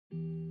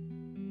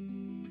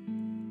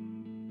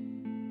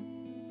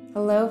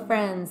Hello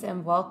friends,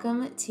 and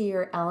welcome to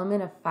your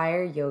Element of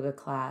Fire yoga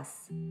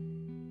class.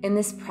 In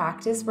this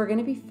practice, we're going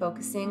to be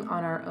focusing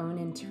on our own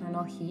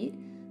internal heat,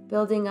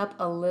 building up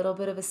a little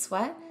bit of a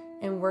sweat,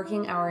 and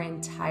working our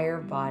entire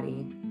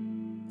body.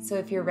 So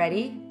if you're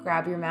ready,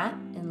 grab your mat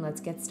and let's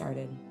get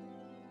started.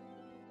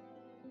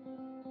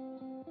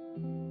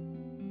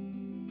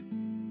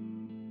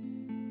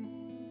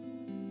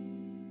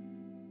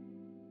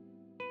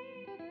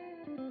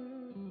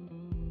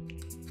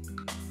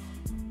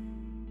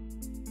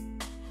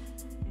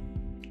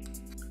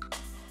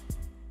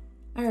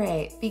 All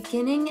right,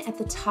 beginning at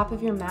the top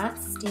of your mat,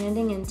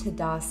 standing in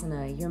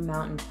Tadasana, your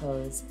mountain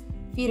pose.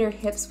 Feet are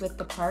hips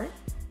width apart,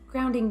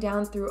 grounding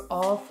down through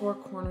all four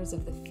corners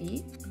of the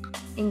feet,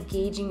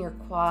 engaging your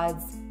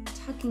quads,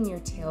 tucking your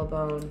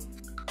tailbone,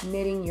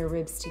 knitting your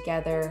ribs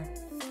together,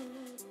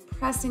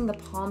 pressing the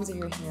palms of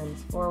your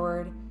hands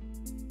forward,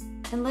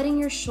 and letting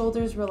your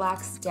shoulders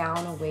relax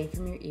down away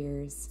from your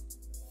ears.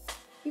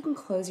 You can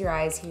close your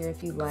eyes here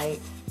if you'd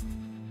like.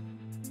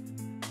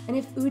 And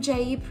if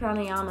Ujjayi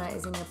Pranayama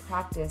is in your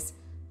practice,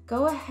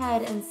 go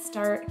ahead and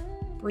start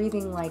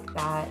breathing like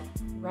that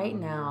right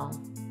now.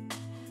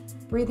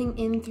 Breathing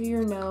in through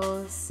your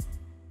nose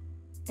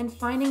and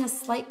finding a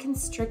slight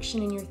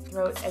constriction in your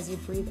throat as you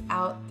breathe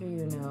out through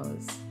your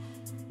nose.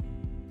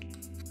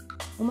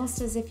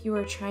 Almost as if you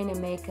were trying to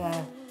make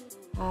a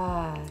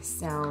ah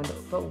sound,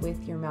 but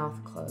with your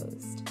mouth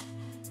closed.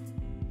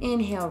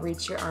 Inhale,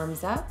 reach your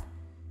arms up.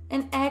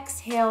 And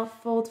exhale,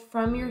 fold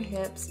from your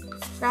hips,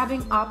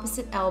 grabbing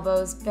opposite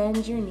elbows,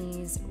 bend your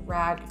knees,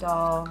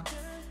 ragdoll.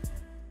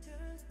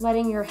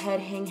 Letting your head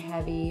hang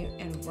heavy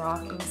and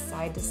rocking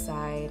side to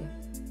side.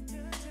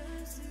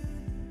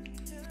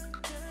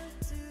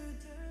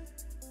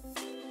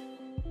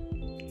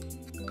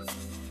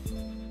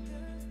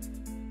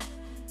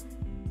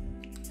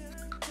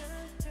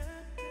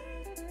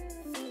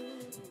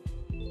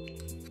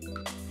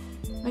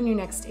 On your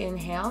next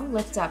inhale,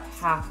 lift up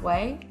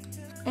halfway.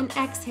 And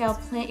exhale,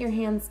 plant your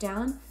hands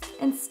down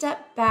and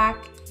step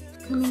back,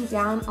 coming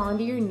down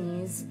onto your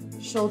knees,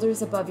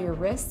 shoulders above your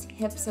wrists,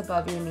 hips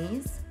above your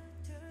knees.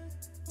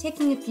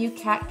 Taking a few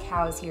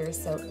cat-cows here,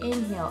 so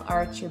inhale,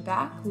 arch your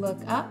back, look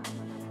up.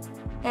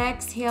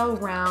 Exhale,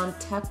 round,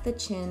 tuck the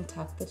chin,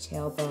 tuck the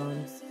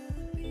tailbone.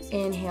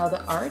 Inhale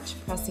to arch,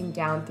 pressing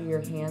down through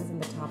your hands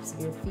and the tops of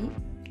your feet.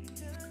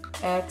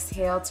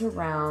 Exhale to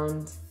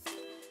round.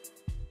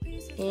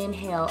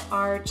 Inhale,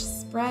 arch,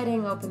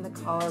 spreading open the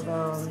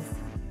collarbones.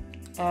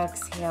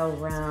 Exhale,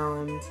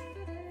 round.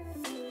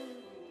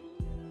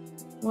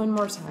 One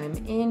more time.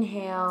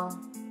 Inhale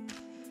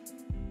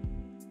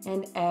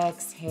and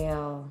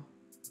exhale.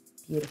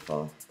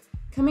 Beautiful.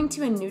 Coming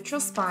to a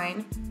neutral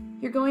spine,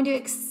 you're going to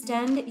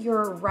extend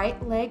your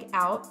right leg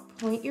out,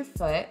 point your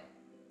foot,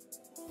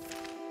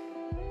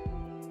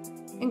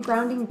 and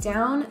grounding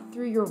down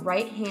through your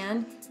right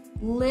hand,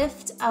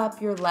 lift up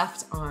your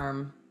left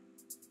arm.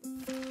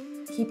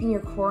 Keeping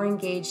your core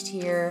engaged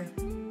here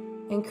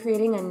and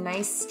creating a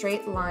nice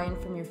straight line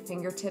from your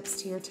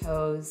fingertips to your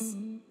toes.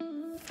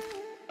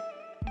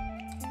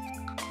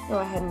 Go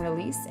ahead and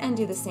release and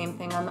do the same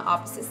thing on the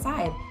opposite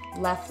side.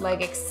 Left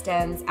leg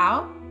extends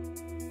out.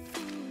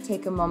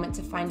 Take a moment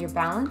to find your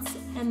balance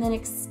and then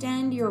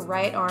extend your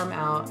right arm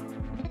out.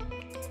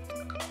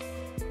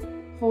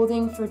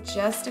 Holding for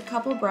just a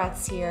couple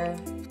breaths here.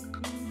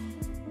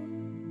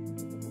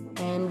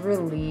 And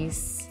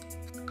release.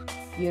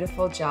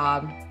 Beautiful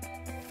job.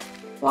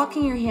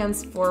 Walking your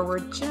hands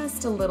forward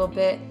just a little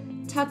bit,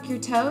 tuck your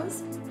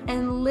toes,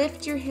 and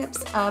lift your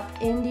hips up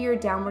into your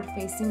downward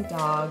facing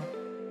dog,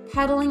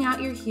 pedaling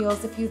out your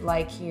heels if you'd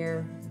like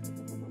here.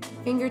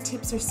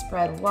 Fingertips are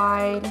spread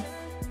wide,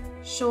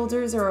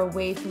 shoulders are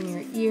away from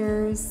your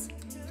ears.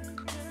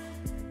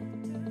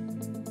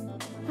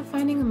 Now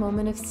finding a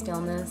moment of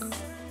stillness.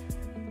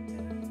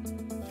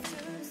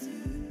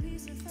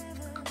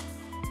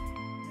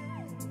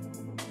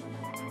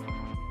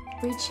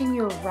 Reaching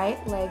your right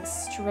leg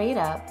straight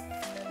up,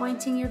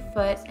 pointing your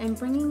foot and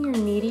bringing your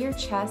knee to your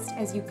chest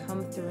as you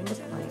come through into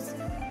plank.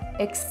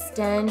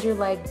 Extend your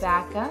leg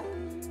back up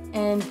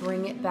and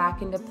bring it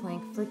back into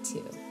plank for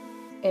 2.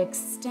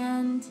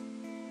 Extend,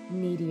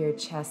 knee to your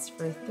chest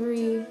for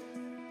 3.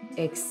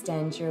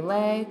 Extend your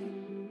leg,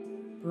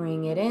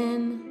 bring it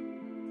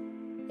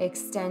in,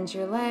 extend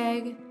your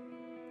leg,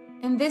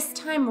 and this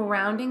time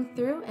rounding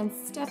through and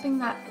stepping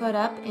that foot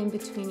up in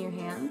between your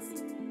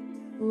hands.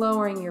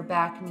 Lowering your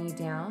back knee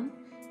down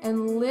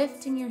and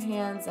lifting your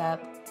hands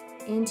up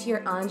into your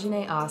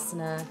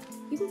Anjaneyasana.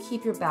 You can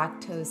keep your back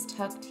toes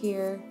tucked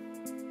here,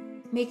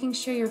 making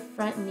sure your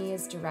front knee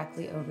is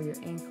directly over your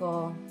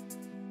ankle.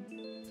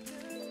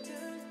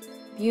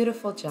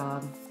 Beautiful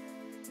job.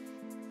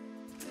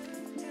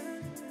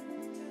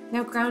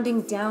 Now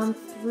grounding down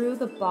through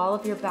the ball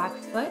of your back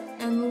foot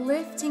and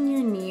lifting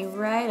your knee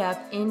right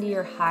up into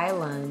your high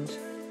lunge.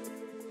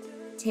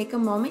 Take a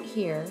moment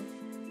here.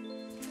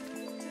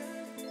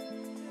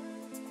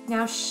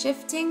 Now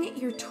shifting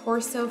your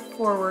torso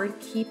forward,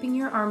 keeping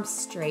your arms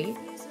straight.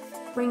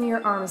 Bring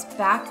your arms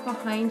back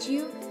behind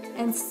you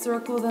and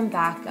circle them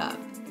back up.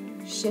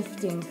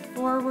 Shifting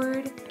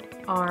forward,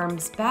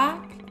 arms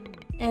back,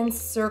 and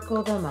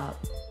circle them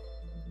up.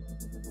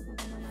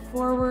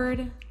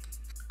 Forward,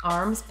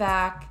 arms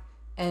back,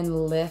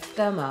 and lift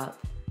them up.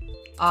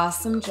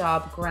 Awesome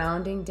job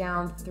grounding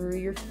down through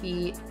your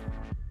feet,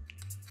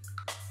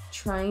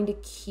 trying to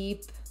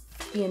keep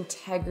the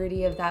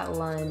integrity of that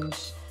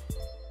lunge.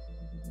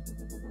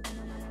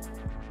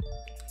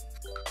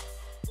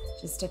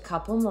 Just a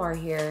couple more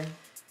here.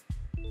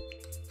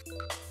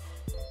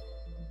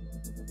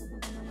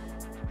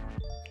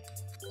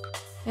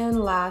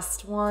 And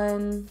last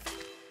one.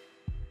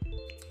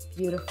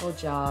 Beautiful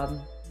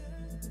job.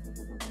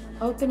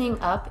 Opening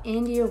up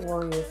into your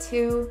warrior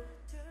two,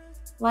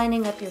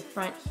 lining up your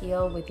front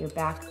heel with your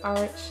back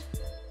arch.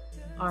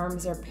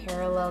 Arms are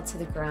parallel to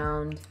the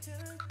ground.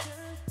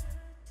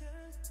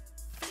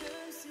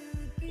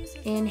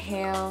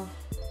 Inhale,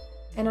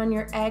 and on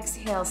your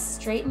exhale,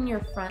 straighten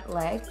your front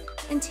leg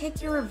and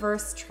take your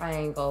reverse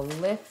triangle,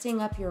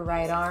 lifting up your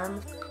right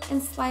arm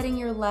and sliding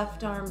your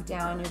left arm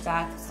down your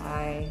back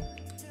thigh.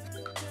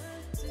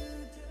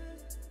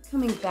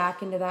 Coming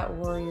back into that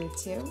warrior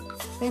two,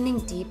 bending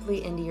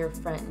deeply into your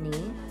front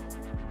knee.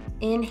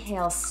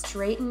 Inhale,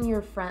 straighten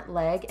your front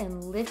leg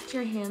and lift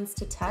your hands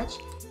to touch,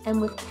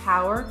 and with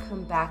power,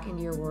 come back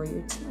into your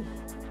warrior two.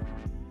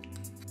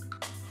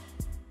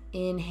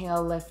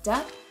 Inhale, lift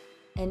up,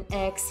 and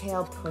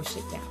exhale, push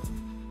it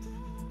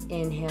down.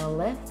 Inhale,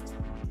 lift,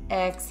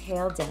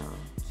 exhale, down.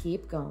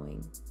 Keep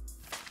going.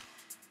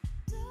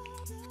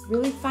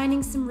 Really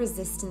finding some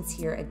resistance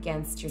here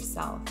against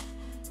yourself.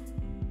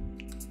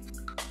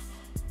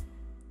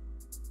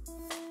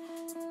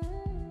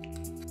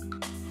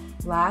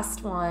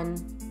 Last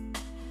one.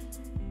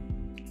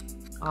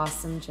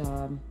 Awesome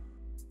job.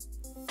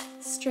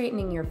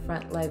 Straightening your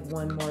front leg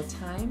one more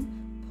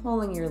time,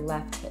 pulling your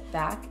left hip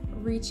back,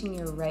 reaching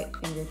your right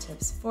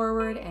fingertips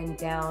forward and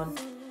down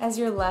as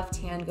your left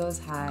hand goes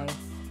high.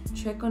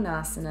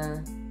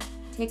 Trikonasana.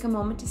 Take a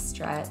moment to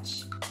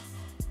stretch.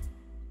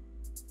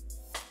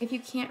 If you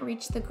can't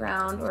reach the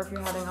ground or if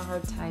you're having a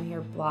hard time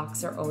here,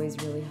 blocks are always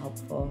really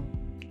helpful.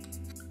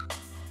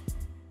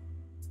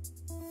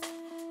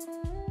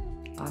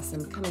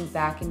 Awesome. Coming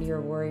back into your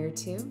warrior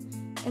two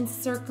and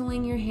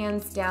circling your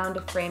hands down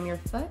to frame your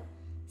foot,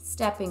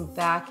 stepping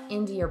back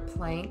into your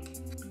plank.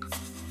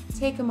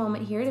 Take a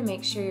moment here to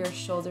make sure your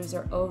shoulders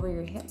are over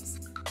your hips.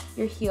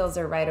 Your heels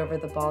are right over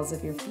the balls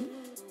of your feet.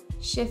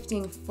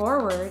 Shifting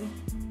forward,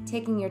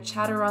 taking your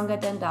Chaturanga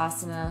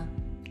Dandasana,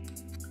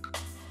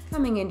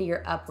 coming into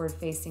your upward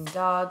facing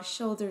dog,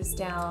 shoulders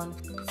down,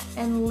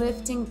 and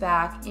lifting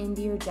back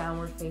into your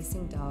downward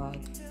facing dog.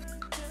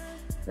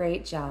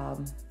 Great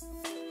job.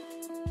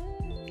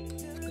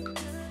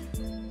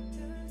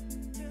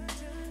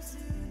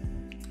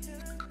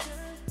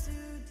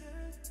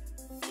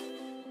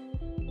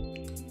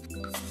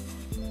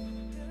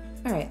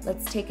 All right,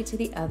 let's take it to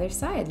the other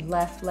side.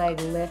 Left leg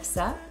lifts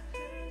up,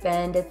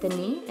 bend at the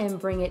knee and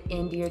bring it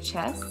into your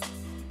chest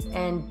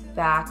and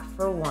back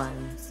for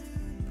one.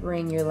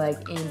 Bring your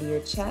leg into your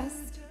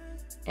chest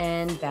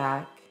and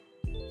back.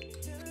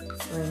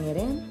 Bring it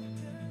in,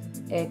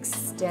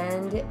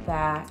 extend it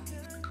back,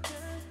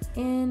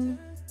 in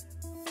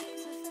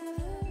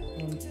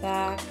and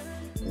back.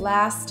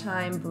 Last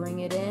time, bring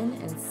it in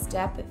and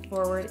step it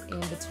forward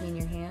in between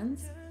your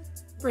hands.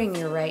 Bring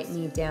your right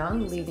knee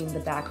down, leaving the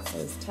back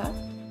toes tucked.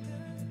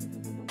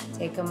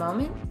 Take a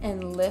moment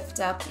and lift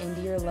up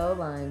into your low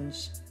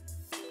lunge.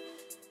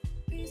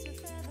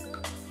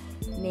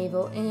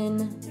 Navel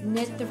in,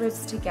 knit the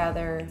ribs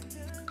together,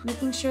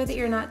 making sure that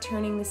you're not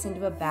turning this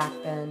into a back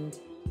bend.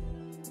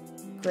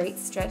 Great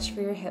stretch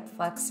for your hip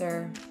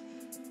flexor.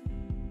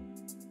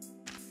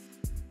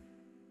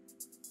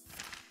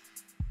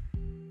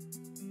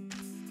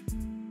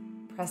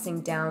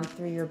 Pressing down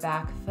through your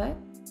back foot.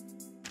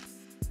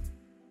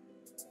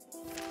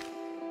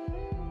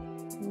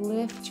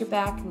 Lift your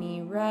back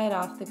knee right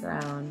off the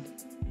ground.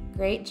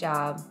 Great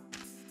job.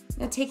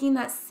 Now taking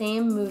that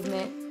same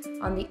movement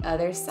on the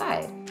other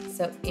side.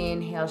 So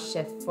inhale,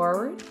 shift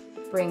forward,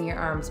 bring your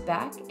arms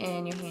back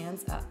and your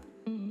hands up.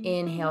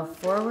 Inhale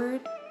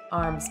forward,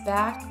 arms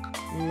back,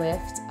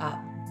 lift up.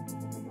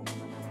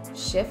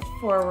 Shift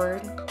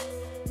forward,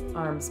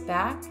 arms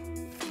back,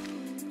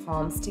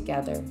 palms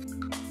together.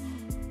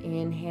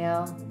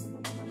 Inhale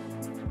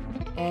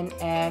and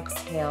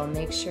exhale.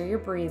 Make sure you're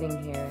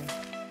breathing here.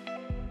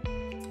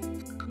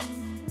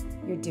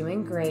 You're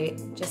doing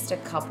great. Just a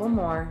couple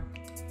more.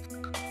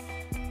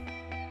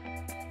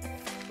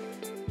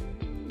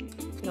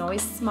 You can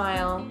always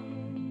smile.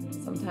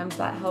 Sometimes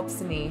that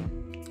helps me.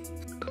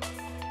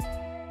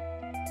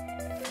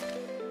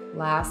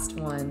 Last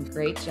one.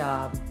 Great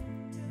job.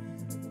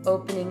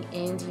 Opening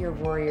into your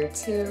warrior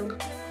two.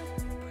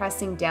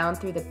 Pressing down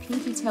through the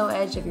pinky toe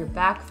edge of your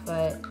back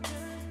foot.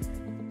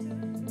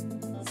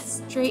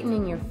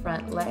 Straightening your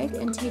front leg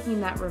and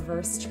taking that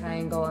reverse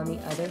triangle on the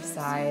other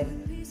side.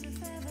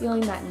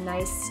 Feeling that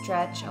nice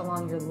stretch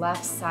along your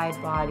left side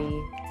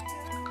body.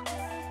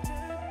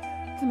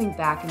 Coming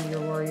back into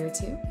your warrior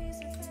two.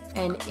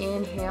 And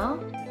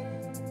inhale.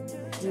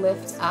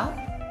 Lift up.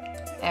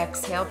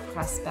 Exhale,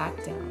 press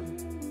back down.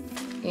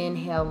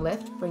 Inhale,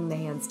 lift, bring the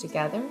hands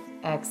together.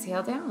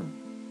 Exhale, down.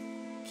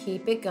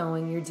 Keep it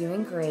going, you're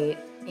doing great.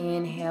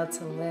 Inhale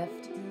to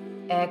lift.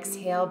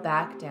 Exhale,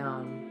 back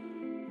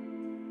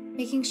down.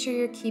 Making sure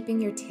you're keeping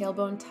your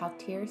tailbone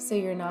tucked here so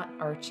you're not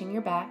arching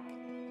your back.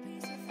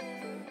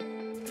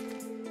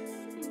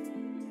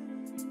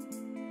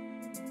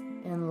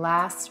 And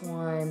last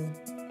one,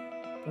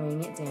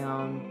 bring it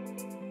down.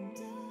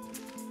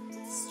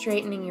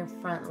 Straightening your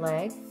front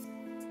leg.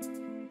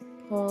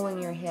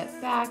 Pulling your hip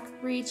back,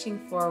 reaching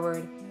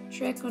forward,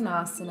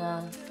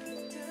 Trikonasana.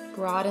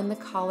 Broaden the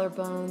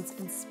collarbones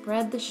and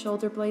spread the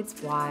shoulder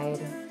blades wide.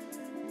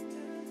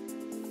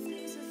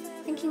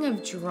 Thinking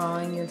of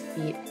drawing your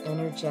feet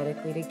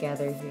energetically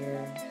together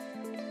here.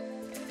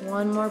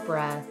 One more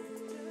breath.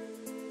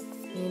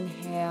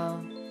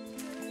 Inhale.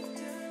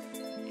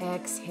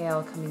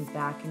 Exhale, coming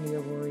back into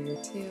your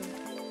warrior two.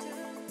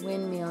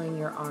 Windmilling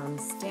your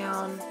arms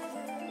down.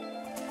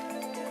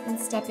 And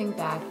stepping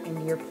back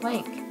into your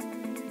plank.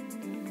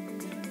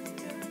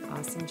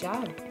 Awesome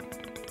job.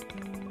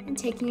 And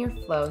taking your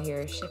flow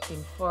here,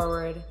 shifting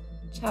forward,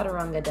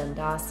 Chaturanga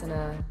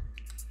Dandasana,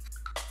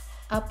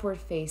 upward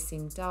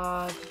facing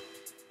dog,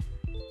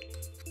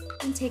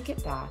 and take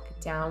it back,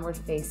 downward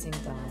facing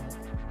dog.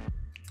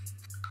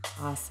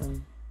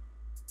 Awesome.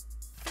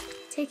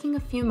 Taking a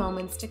few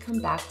moments to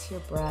come back to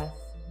your breath.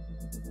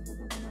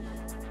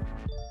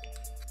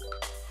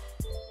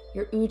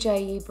 Your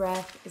Ujjayi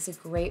breath is a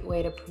great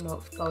way to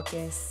promote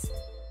focus,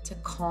 to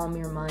calm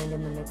your mind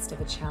in the midst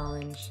of a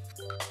challenge.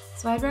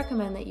 So I'd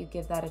recommend that you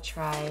give that a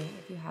try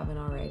if you haven't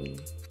already.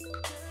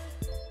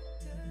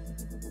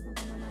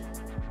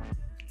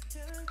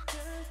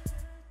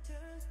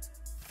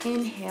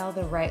 Inhale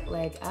the right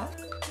leg up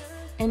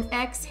and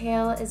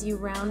exhale as you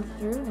round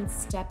through and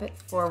step it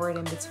forward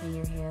in between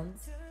your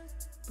hands.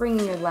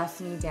 Bringing your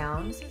left knee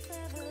down.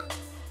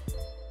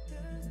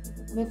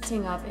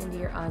 Lifting up into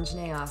your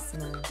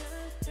Anjaneyasana.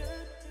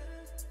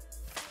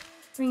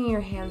 Bringing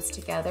your hands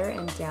together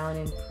and down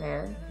in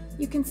prayer.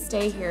 You can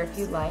stay here if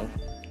you like,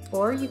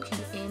 or you can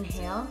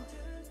inhale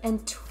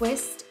and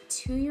twist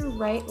to your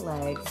right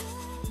leg,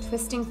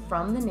 twisting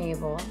from the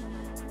navel.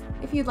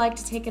 If you'd like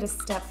to take it a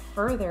step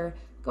further,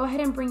 go ahead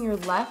and bring your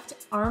left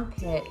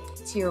armpit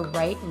to your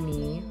right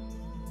knee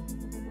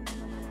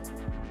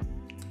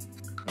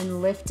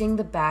and lifting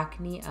the back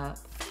knee up.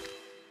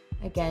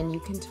 Again, you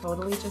can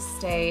totally just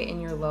stay in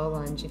your low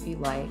lunge if you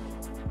like.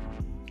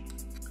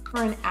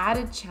 For an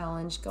added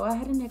challenge, go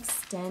ahead and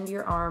extend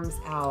your arms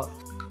out,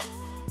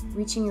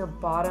 reaching your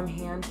bottom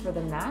hand for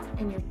the mat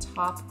and your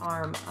top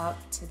arm up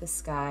to the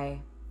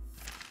sky.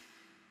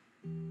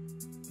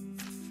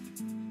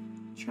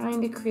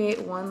 Trying to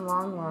create one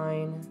long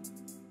line.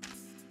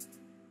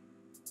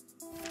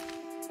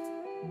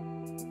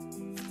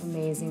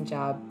 Amazing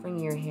job.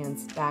 Bringing your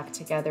hands back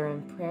together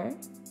in prayer.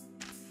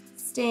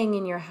 Staying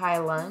in your high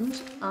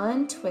lunge,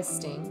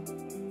 untwisting,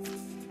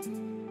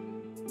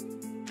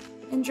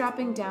 and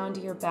dropping down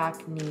to your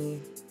back knee.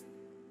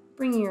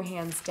 Bringing your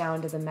hands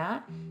down to the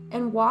mat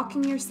and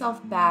walking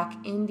yourself back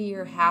into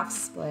your half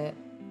split.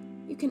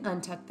 You can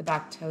untuck the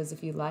back toes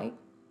if you like.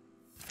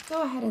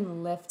 Go ahead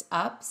and lift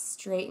up,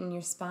 straighten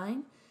your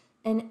spine,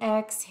 and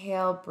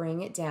exhale,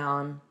 bring it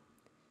down.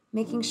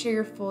 Making sure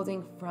you're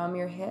folding from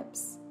your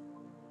hips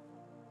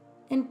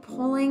and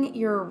pulling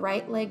your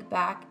right leg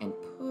back and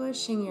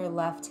pushing your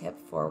left hip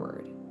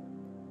forward.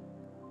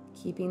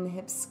 Keeping the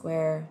hips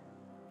square,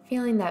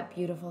 feeling that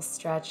beautiful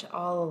stretch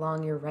all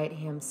along your right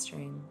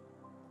hamstring.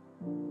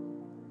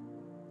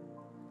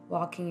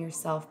 Walking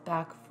yourself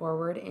back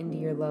forward into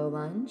your low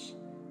lunge,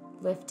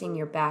 lifting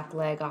your back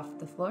leg off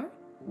the floor,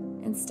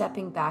 and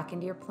stepping back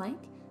into your plank.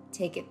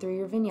 Take it through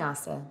your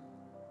vinyasa.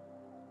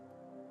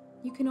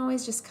 You can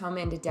always just come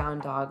into down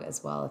dog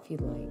as well if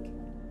you'd like.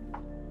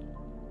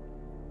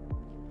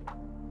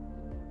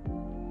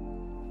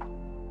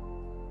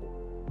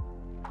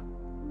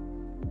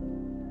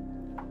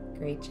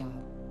 Great job.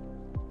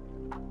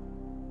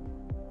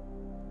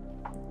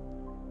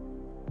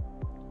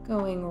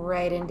 Going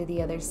right into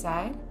the other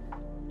side,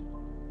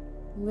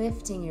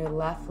 lifting your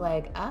left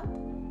leg up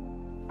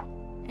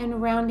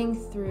and rounding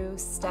through,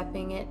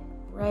 stepping it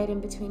right in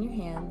between your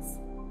hands.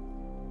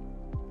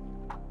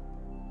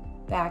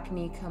 Back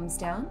knee comes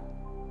down.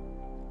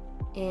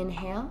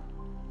 Inhale.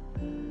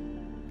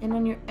 And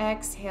on your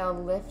exhale,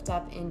 lift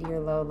up into your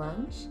low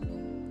lunge.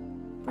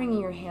 Bringing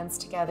your hands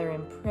together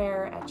in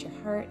prayer at your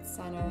heart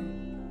center.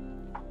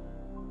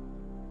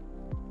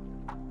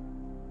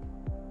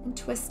 And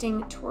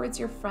twisting towards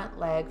your front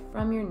leg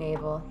from your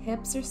navel.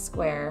 Hips are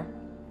square.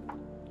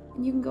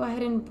 And you can go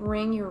ahead and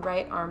bring your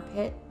right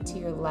armpit to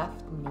your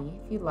left knee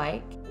if you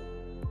like.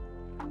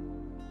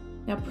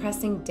 Now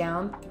pressing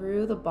down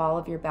through the ball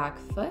of your back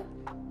foot,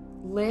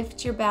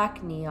 lift your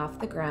back knee off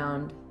the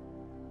ground.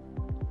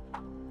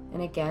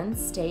 And again,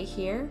 stay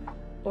here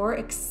or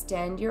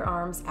extend your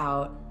arms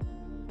out,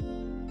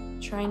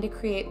 trying to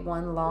create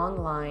one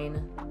long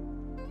line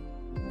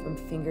from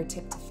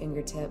fingertip to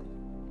fingertip.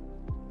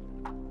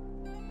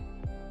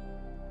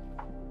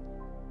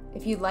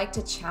 If you'd like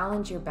to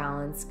challenge your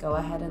balance, go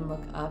ahead and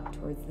look up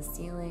towards the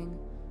ceiling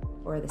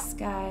or the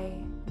sky,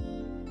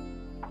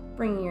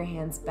 bringing your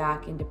hands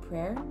back into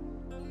prayer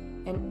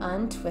and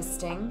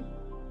untwisting.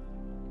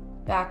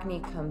 Back knee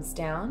comes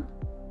down.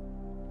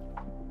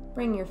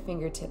 Bring your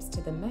fingertips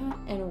to the mat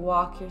and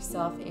walk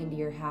yourself into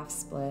your half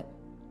split.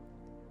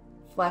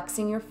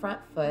 Flexing your front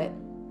foot,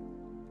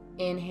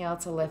 inhale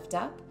to lift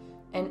up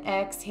and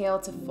exhale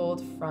to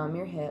fold from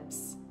your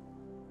hips.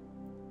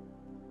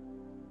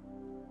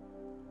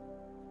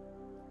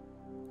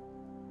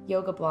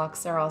 Yoga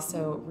blocks are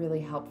also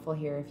really helpful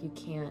here if you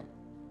can't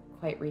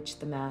quite reach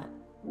the mat.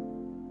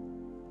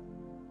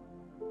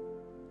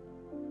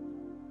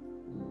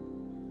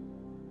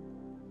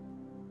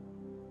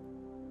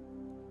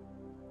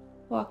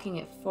 Walking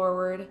it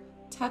forward,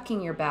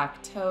 tucking your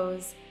back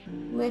toes,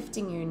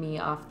 lifting your knee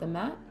off the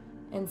mat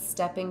and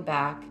stepping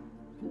back,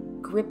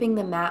 gripping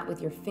the mat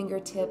with your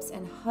fingertips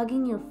and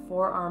hugging your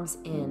forearms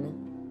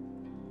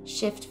in.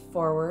 Shift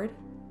forward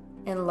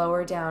and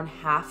lower down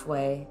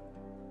halfway.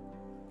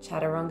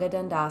 Chaturanga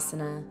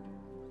Dandasana.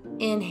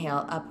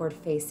 Inhale, upward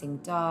facing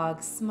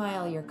dog.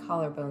 Smile your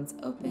collarbones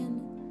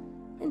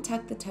open and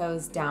tuck the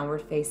toes,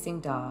 downward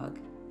facing dog.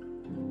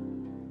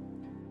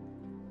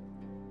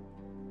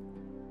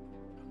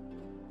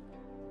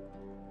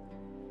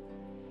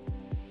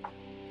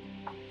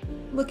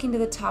 Looking to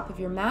the top of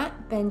your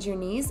mat, bend your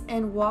knees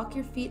and walk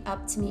your feet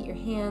up to meet your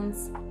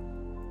hands.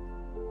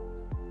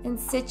 And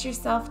sit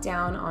yourself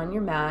down on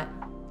your mat,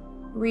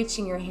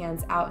 reaching your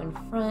hands out in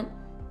front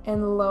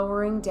and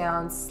lowering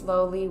down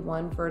slowly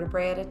one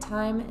vertebrae at a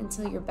time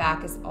until your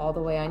back is all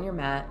the way on your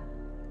mat.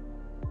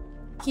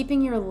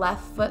 Keeping your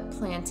left foot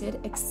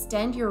planted,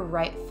 extend your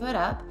right foot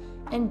up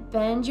and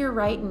bend your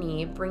right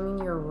knee, bringing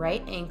your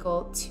right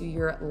ankle to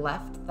your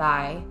left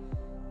thigh,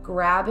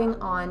 grabbing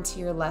onto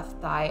your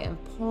left thigh and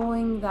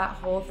pulling that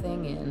whole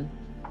thing in.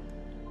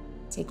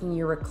 Taking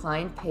your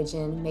reclined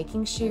pigeon,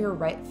 making sure your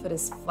right foot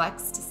is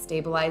flexed to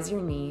stabilize your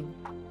knee.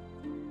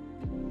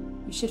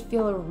 You should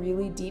feel a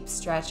really deep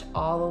stretch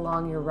all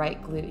along your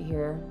right glute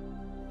here.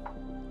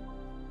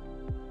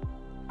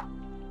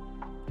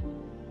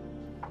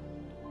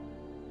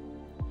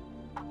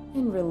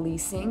 And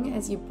releasing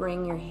as you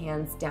bring your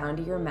hands down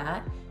to your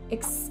mat,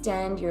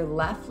 extend your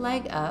left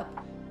leg up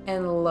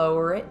and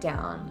lower it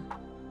down.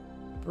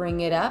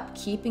 Bring it up,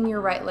 keeping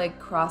your right leg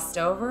crossed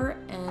over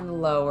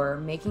and lower,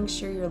 making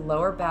sure your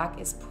lower back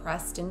is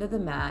pressed into the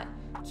mat.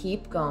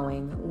 Keep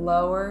going,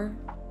 lower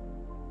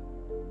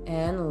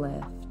and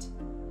lift.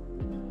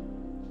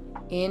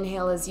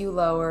 Inhale as you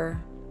lower,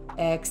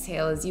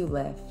 exhale as you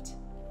lift.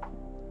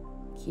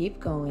 Keep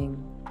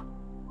going.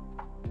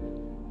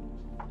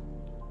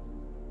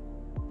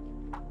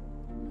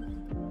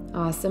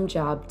 Awesome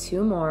job,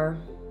 2 more.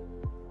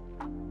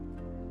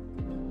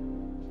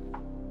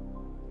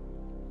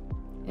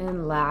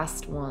 And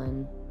last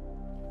one.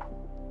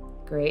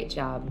 Great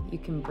job. You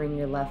can bring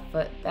your left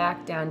foot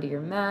back down to your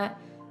mat.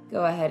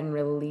 Go ahead and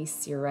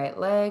release your right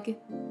leg.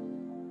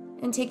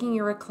 And taking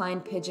your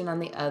reclined pigeon on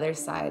the other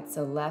side,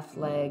 so left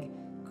leg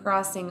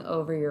crossing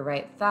over your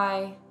right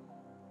thigh,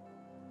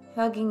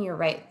 hugging your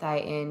right thigh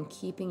in,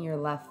 keeping your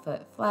left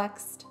foot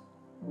flexed.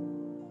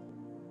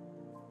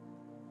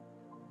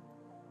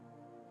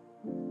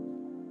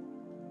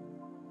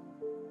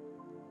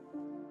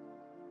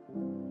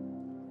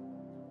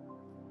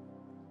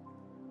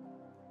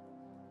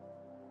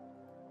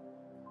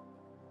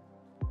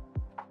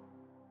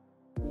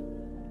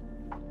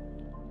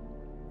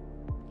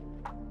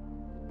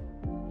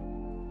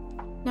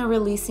 Now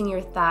releasing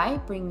your thigh,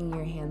 bringing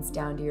your hands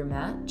down to your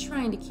mat,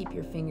 trying to keep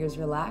your fingers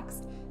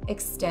relaxed.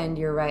 Extend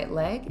your right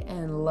leg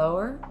and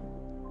lower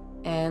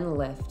and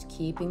lift,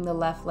 keeping the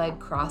left leg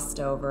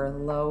crossed over.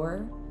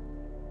 Lower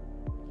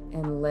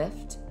and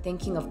lift,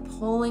 thinking of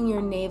pulling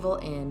your navel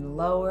in.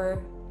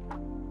 Lower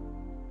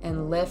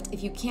and lift.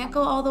 If you can't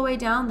go all the way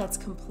down, that's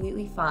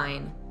completely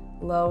fine.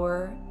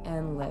 Lower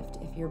and lift.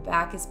 If your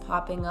back is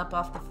popping up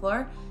off the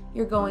floor,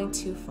 you're going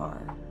too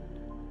far.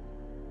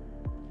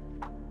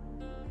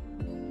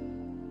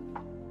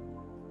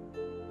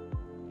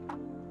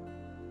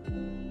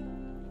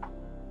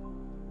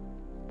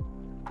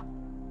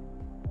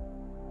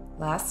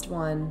 Last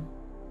one.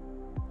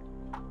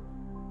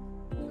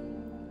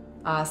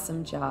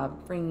 Awesome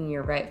job. Bringing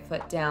your right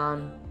foot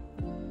down.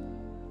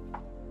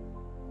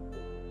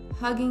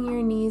 Hugging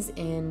your knees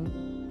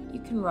in.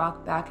 You can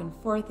rock back and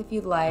forth if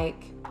you'd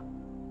like.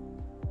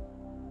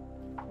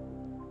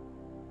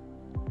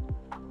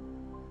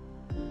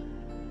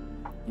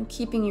 And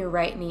keeping your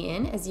right knee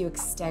in as you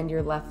extend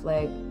your left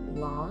leg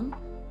long.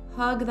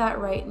 Hug that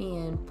right knee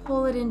in.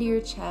 Pull it into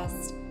your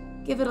chest.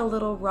 Give it a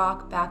little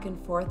rock back and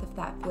forth if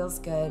that feels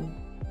good.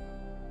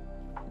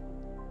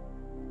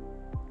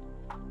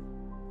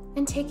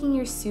 And taking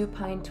your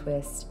supine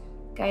twist,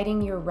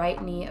 guiding your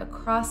right knee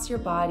across your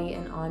body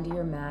and onto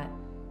your mat,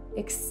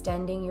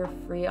 extending your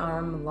free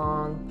arm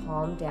long,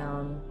 palm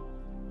down.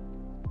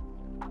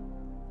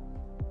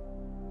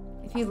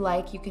 If you'd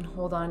like, you can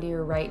hold onto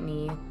your right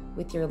knee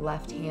with your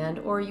left hand,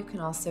 or you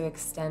can also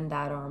extend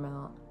that arm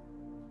out.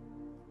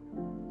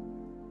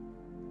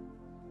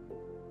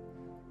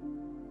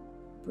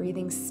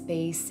 Breathing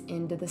space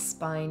into the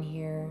spine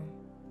here,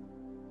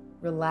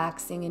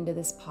 relaxing into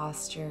this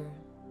posture.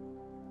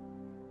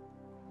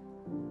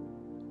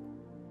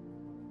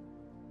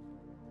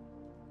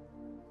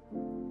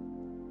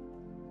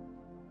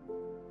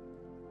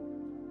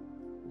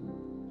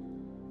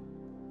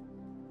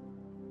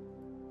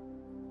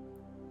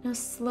 Now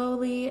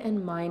slowly and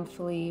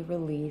mindfully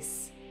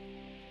release,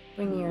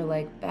 bringing your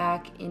leg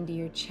back into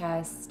your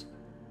chest.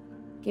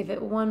 Give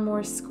it one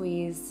more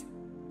squeeze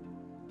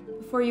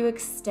before you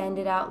extend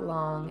it out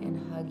long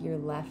and hug your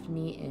left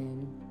knee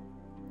in.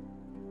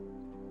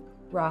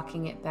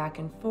 Rocking it back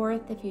and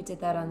forth if you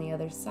did that on the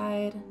other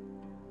side.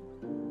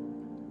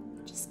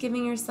 Just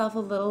giving yourself a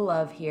little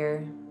love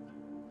here.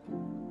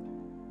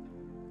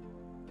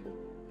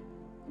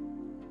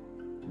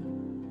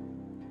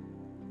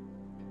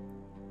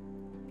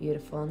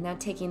 Beautiful. Now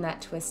taking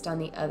that twist on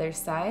the other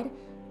side,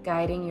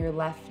 guiding your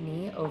left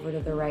knee over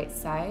to the right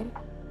side,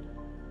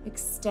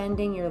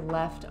 extending your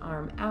left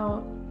arm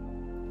out.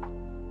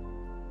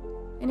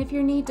 And if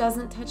your knee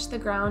doesn't touch the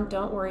ground,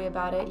 don't worry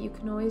about it. You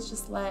can always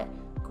just let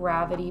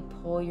gravity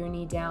pull your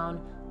knee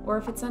down, or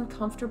if it's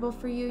uncomfortable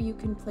for you, you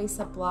can place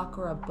a block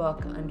or a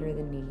book under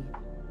the knee.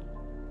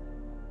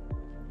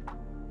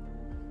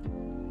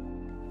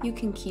 You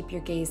can keep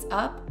your gaze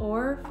up,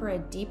 or for a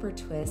deeper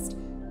twist,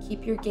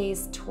 keep your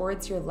gaze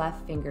towards your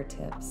left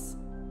fingertips.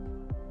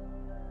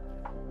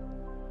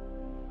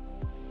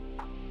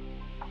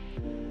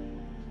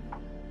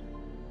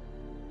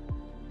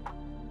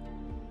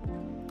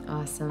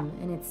 Awesome,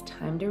 and it's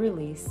time to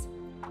release.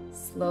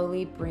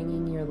 Slowly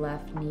bringing your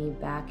left knee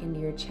back into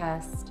your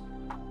chest.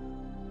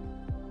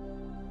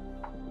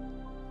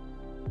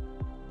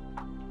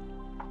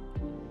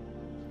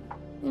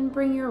 And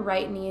bring your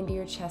right knee into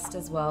your chest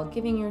as well,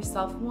 giving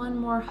yourself one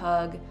more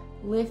hug,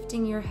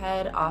 lifting your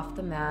head off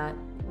the mat.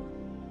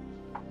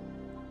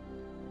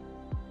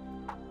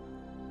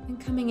 And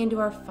coming into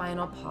our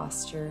final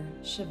posture,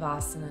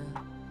 Shavasana,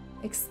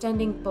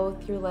 extending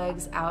both your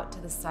legs out to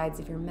the sides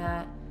of your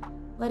mat,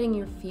 letting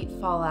your feet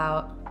fall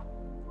out,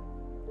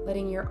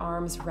 letting your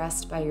arms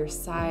rest by your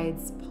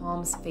sides,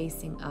 palms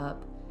facing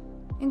up,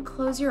 and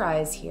close your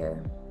eyes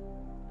here.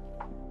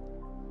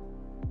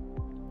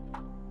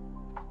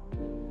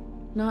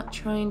 Not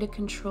trying to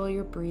control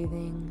your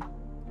breathing,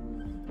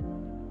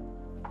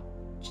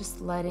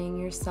 just letting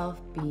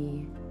yourself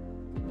be,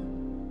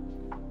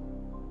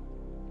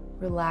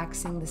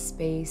 relaxing the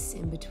space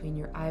in between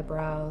your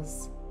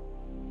eyebrows,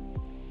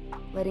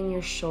 letting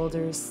your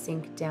shoulders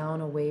sink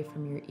down away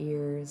from your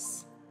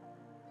ears,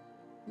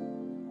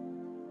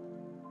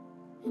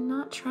 and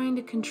not trying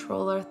to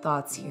control our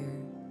thoughts here.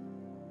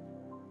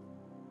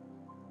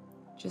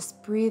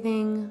 Just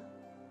breathing,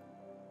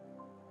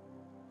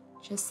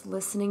 just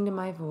listening to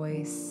my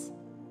voice.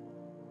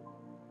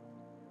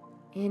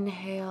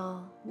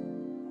 Inhale,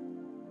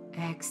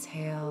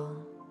 exhale.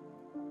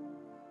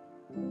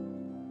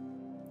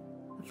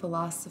 The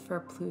philosopher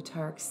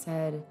Plutarch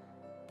said,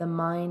 "The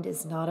mind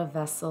is not a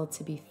vessel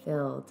to be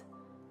filled,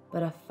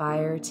 but a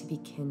fire to be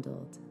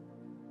kindled."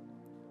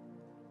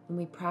 When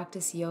we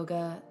practice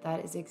yoga,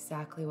 that is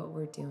exactly what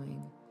we're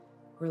doing.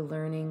 We're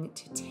learning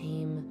to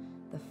tame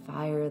the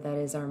fire that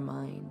is our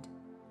mind,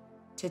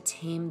 to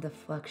tame the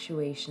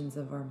fluctuations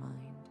of our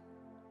mind.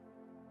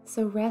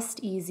 So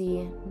rest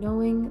easy,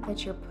 knowing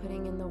that you're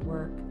putting in the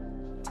work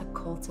to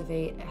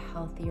cultivate a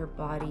healthier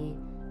body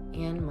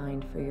and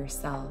mind for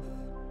yourself.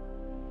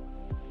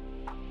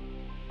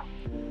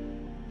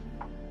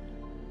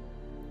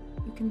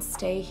 You can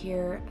stay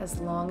here as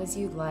long as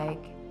you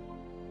like.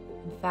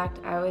 In fact,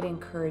 I would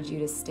encourage you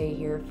to stay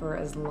here for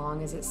as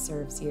long as it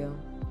serves you.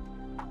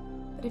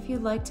 But if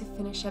you'd like to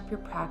finish up your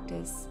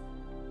practice,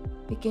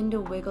 begin to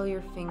wiggle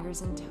your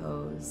fingers and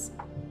toes,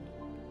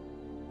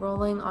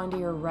 rolling onto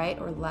your right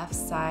or left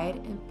side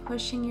and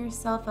pushing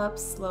yourself up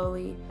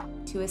slowly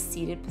to a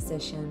seated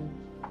position.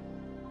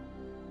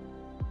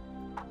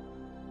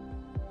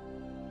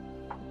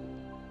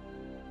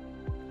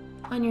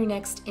 On your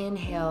next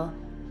inhale,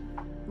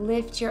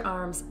 lift your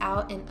arms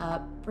out and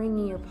up,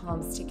 bringing your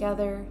palms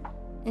together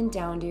and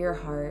down to your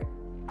heart.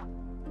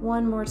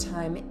 One more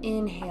time,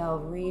 inhale,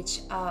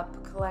 reach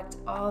up, collect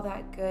all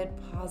that good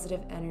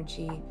positive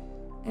energy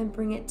and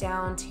bring it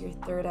down to your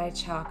third eye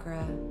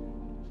chakra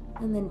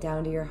and then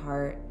down to your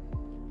heart,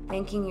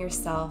 thanking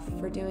yourself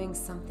for doing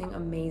something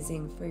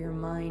amazing for your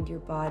mind, your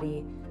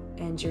body,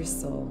 and your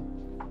soul.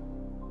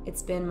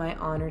 It's been my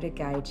honor to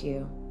guide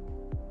you.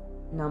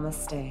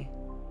 Namaste.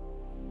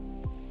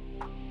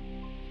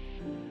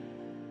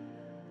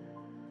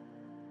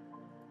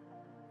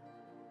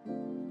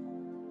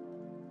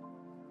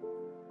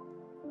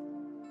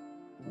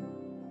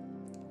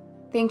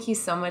 Thank you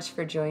so much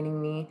for joining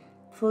me.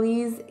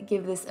 Please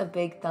give this a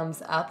big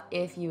thumbs up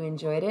if you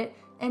enjoyed it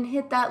and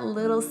hit that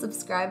little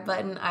subscribe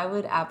button. I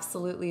would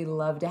absolutely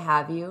love to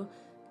have you.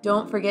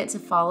 Don't forget to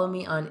follow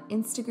me on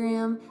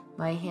Instagram.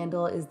 My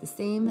handle is the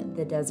same,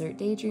 The Desert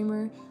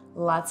Daydreamer.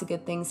 Lots of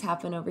good things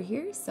happen over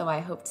here, so I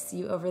hope to see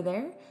you over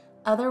there.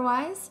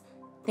 Otherwise,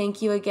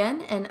 Thank you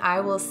again, and I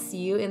will see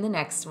you in the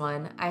next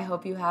one. I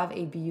hope you have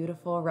a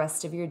beautiful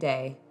rest of your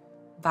day.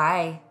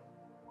 Bye.